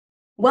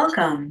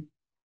Welcome.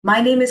 My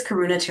name is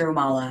Karuna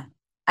Tirumala.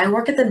 I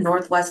work at the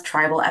Northwest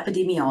Tribal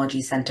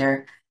Epidemiology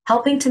Center,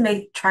 helping to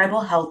make tribal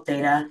health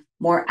data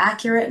more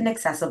accurate and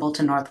accessible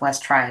to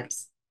Northwest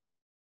tribes.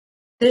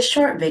 This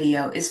short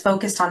video is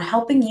focused on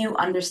helping you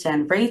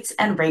understand rates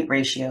and rate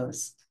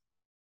ratios.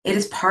 It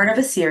is part of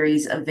a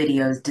series of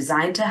videos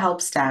designed to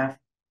help staff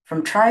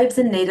from tribes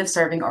and native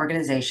serving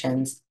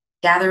organizations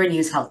gather and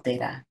use health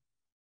data.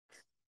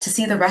 To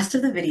see the rest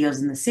of the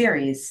videos in the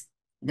series,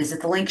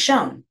 visit the link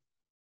shown.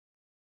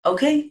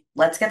 Okay,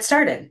 let's get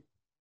started.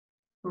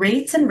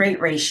 Rates and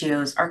rate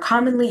ratios are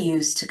commonly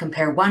used to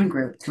compare one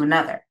group to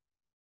another.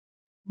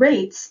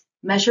 Rates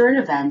measure an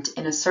event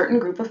in a certain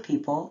group of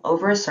people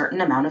over a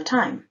certain amount of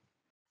time.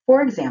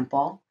 For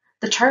example,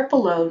 the chart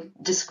below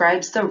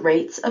describes the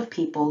rates of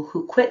people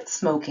who quit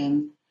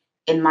smoking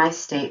in my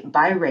state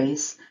by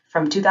race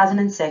from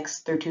 2006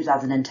 through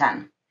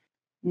 2010.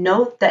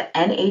 Note that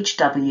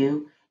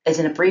NHW is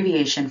an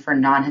abbreviation for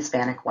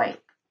non-Hispanic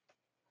white.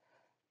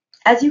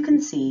 As you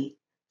can see,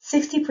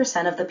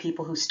 60% of the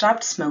people who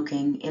stopped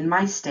smoking in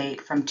my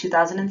state from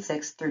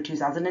 2006 through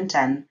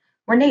 2010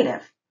 were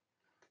Native.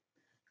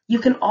 You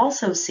can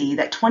also see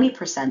that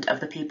 20% of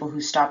the people who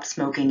stopped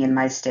smoking in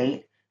my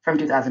state from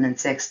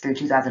 2006 through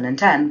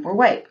 2010 were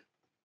white.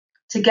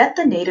 To get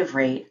the Native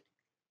rate,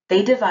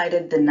 they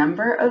divided the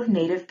number of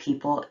Native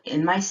people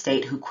in my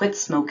state who quit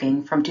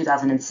smoking from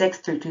 2006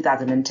 through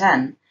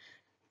 2010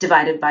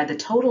 divided by the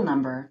total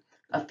number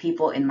of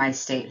people in my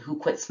state who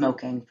quit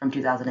smoking from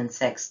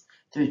 2006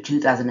 through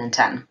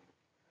 2010.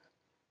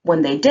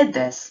 When they did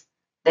this,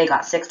 they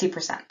got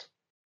 60%.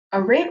 A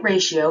rate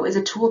ratio is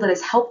a tool that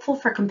is helpful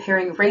for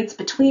comparing rates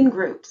between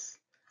groups.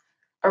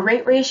 A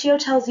rate ratio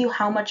tells you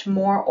how much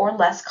more or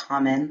less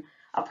common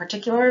a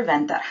particular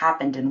event that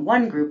happened in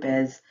one group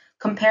is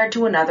compared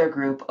to another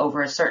group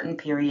over a certain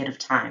period of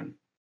time.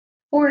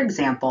 For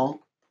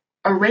example,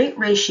 a rate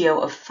ratio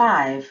of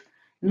 5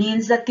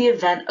 means that the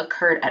event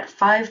occurred at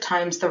 5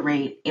 times the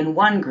rate in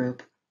one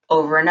group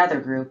over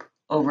another group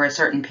over a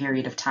certain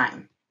period of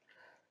time.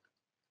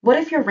 What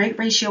if your rate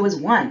ratio is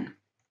 1?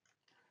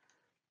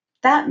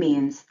 That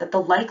means that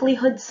the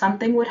likelihood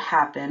something would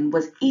happen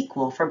was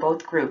equal for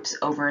both groups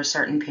over a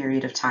certain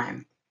period of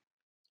time.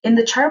 In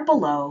the chart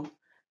below,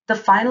 the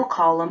final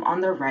column on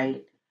the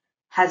right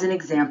has an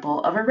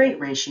example of a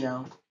rate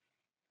ratio.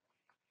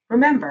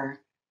 Remember,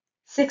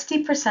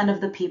 60%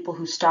 of the people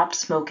who stopped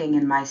smoking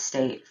in my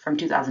state from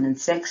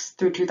 2006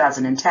 through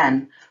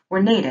 2010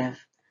 were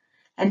Native,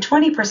 and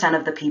 20%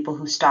 of the people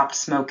who stopped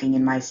smoking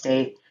in my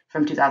state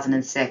from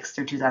 2006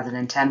 through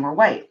 2010 were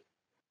white.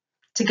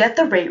 To get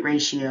the rate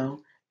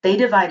ratio, they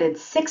divided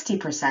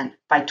 60%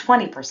 by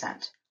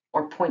 20%,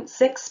 or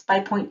 0.6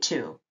 by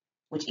 0.2,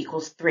 which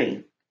equals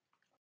 3.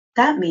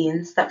 That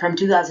means that from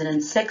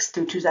 2006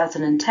 through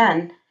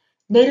 2010,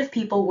 Native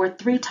people were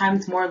 3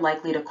 times more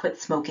likely to quit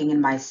smoking in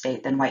my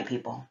state than white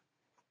people.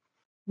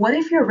 What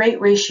if your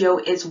rate ratio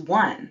is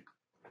 1?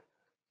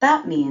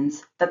 That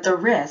means that the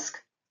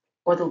risk,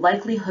 or the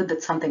likelihood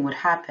that something would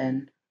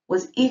happen,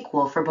 was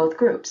equal for both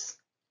groups.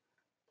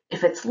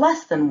 If it's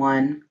less than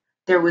 1,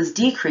 there was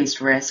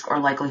decreased risk or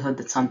likelihood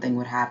that something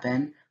would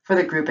happen for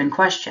the group in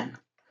question.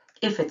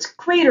 If it's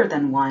greater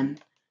than 1,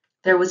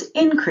 there was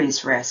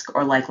increased risk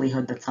or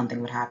likelihood that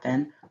something would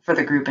happen for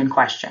the group in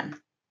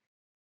question.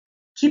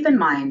 Keep in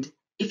mind,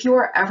 if you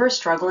are ever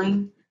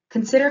struggling,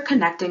 consider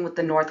connecting with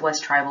the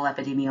Northwest Tribal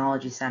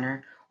Epidemiology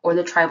Center or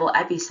the Tribal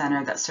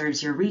Epicenter that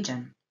serves your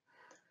region.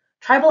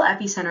 Tribal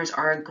epicenters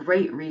are a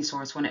great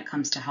resource when it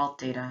comes to health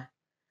data.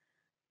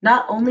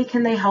 Not only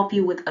can they help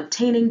you with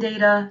obtaining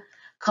data,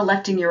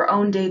 collecting your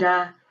own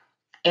data,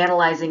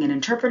 analyzing and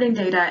interpreting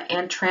data,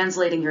 and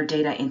translating your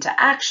data into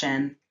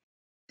action,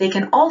 they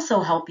can also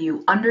help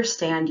you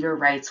understand your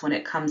rights when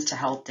it comes to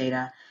health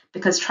data,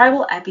 because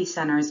tribal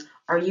epicenters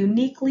are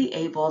uniquely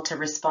able to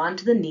respond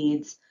to the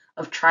needs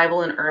of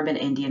tribal and urban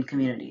Indian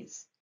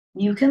communities.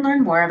 You can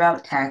learn more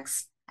about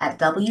TEX at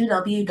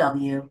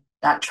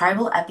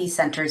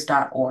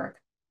www.tribalepicenters.org.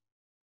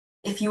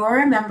 If you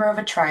are a member of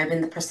a tribe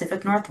in the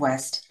Pacific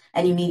Northwest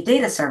and you need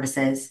data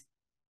services,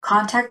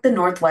 contact the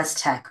Northwest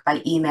Tech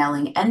by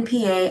emailing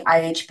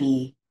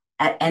NPAIHB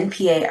at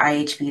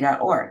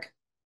npaihb.org.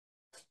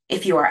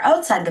 If you are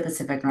outside the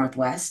Pacific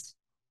Northwest,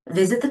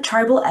 visit the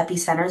Tribal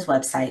Epicenter's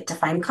website to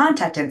find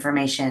contact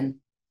information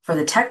for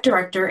the tech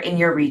director in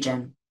your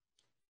region.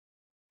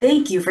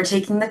 Thank you for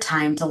taking the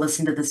time to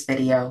listen to this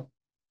video.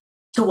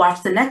 To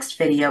watch the next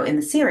video in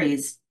the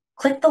series,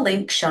 click the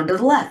link shown to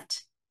the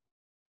left.